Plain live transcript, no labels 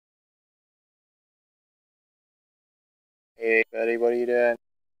Hey buddy, what are you doing?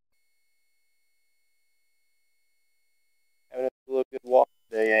 Having a little good walk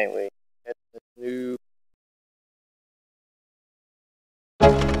today, ain't we? At this new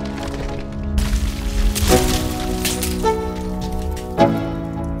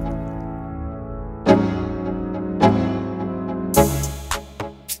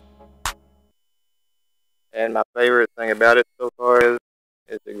and my favorite thing about it so far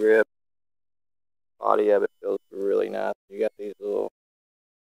is the grip. Body of it feels really nice. You got these little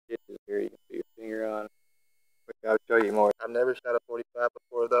stitches here you can put your finger on, which I'll show you more. I've never shot a 45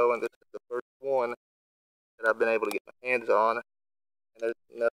 before though, and this is the first one that I've been able to get my hands on, and there's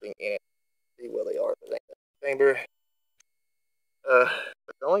nothing in it. See where they are, but ain't that chamber. But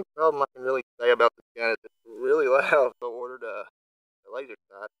the only problem I can really say about this gun is it's really loud. So I ordered a laser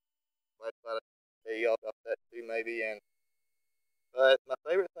sight. Last night I tell you all about that too, maybe. But my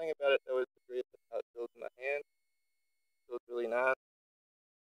favorite thing about it though is the grip and how it feels in my hand. It feels really nice.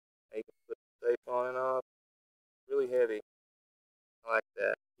 You can put the safe on and off. It's really heavy. I like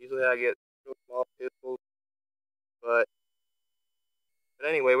that. Usually I get real small pistols, but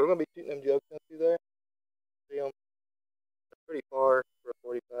anyway, we're gonna be shooting them jokes through there. See them? They're pretty far for a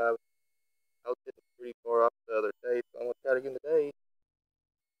 45. I was hitting pretty far off the other day, so I'm gonna try it again today.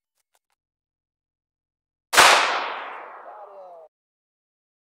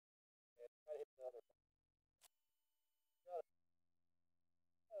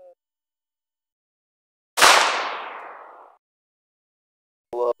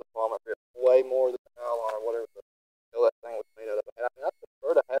 Love the bomber grip way more than the nylon or whatever the hell that thing was made out of. And I mean, I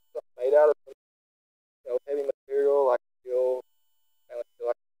prefer to have something made out of some, heavy material like steel, kind of steel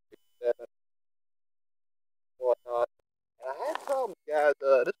like 67 and whatnot. And I had problems, guys.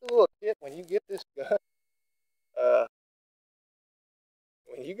 This is a little tip when you get this gun. Uh,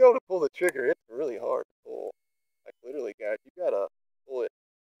 when you go to pull the trigger, it's really hard to pull. Like literally, guys, you gotta pull it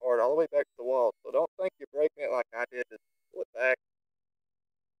hard all the way back to the wall. So don't think you're breaking it like I did. Just pull it back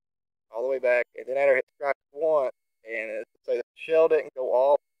all the way back, and then after it strikes once, and say the shell didn't go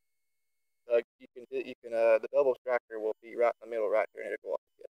off, the double striker will be right in the middle, right there, and it'll go off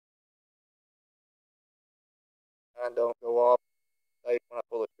again. Mine don't go off. Say when I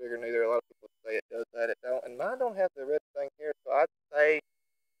pull the trigger, neither. A lot of people say it does that, it don't, and mine don't have the red thing here. So I'd say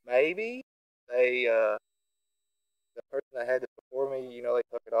maybe the person that had it before me, they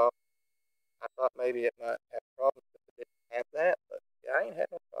took it off. I thought maybe it might have problems if it didn't have that, but yeah, I ain't had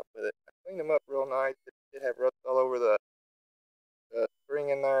no problem with it. I cleaned them up real nice. It did have rust all over the spring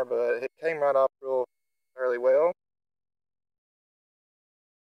in there, but it came right off real fairly well.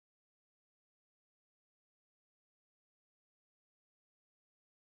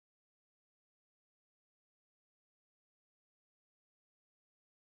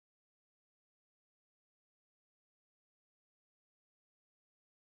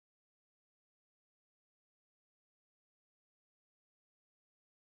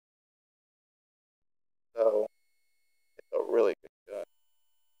 So it's a really good gun.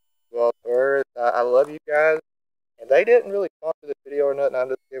 Well, Taurus, I love you guys, and they didn't really sponsor this video or nothing. I'm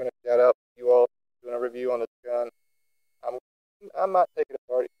just giving a shout out to you all doing a review on this gun. I'm, I might take it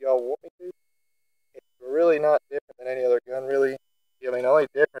apart if y'all want me to. It's really not different than any other gun, really. I mean, the only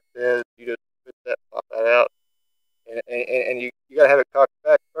difference is you just pop that out, and you gotta have it cocked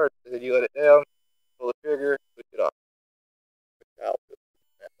back first, and then you let it down, pull the trigger, switch it off.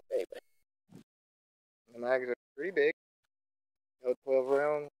 Anyway, the mags are pretty big. 12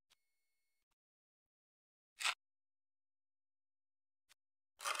 rounds.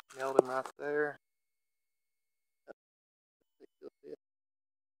 Nailed him right there.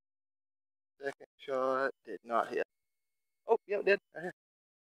 Second shot did not hit. Oh, yeah, it did. Right here.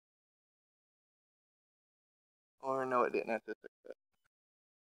 Or no, it didn't. That's a success.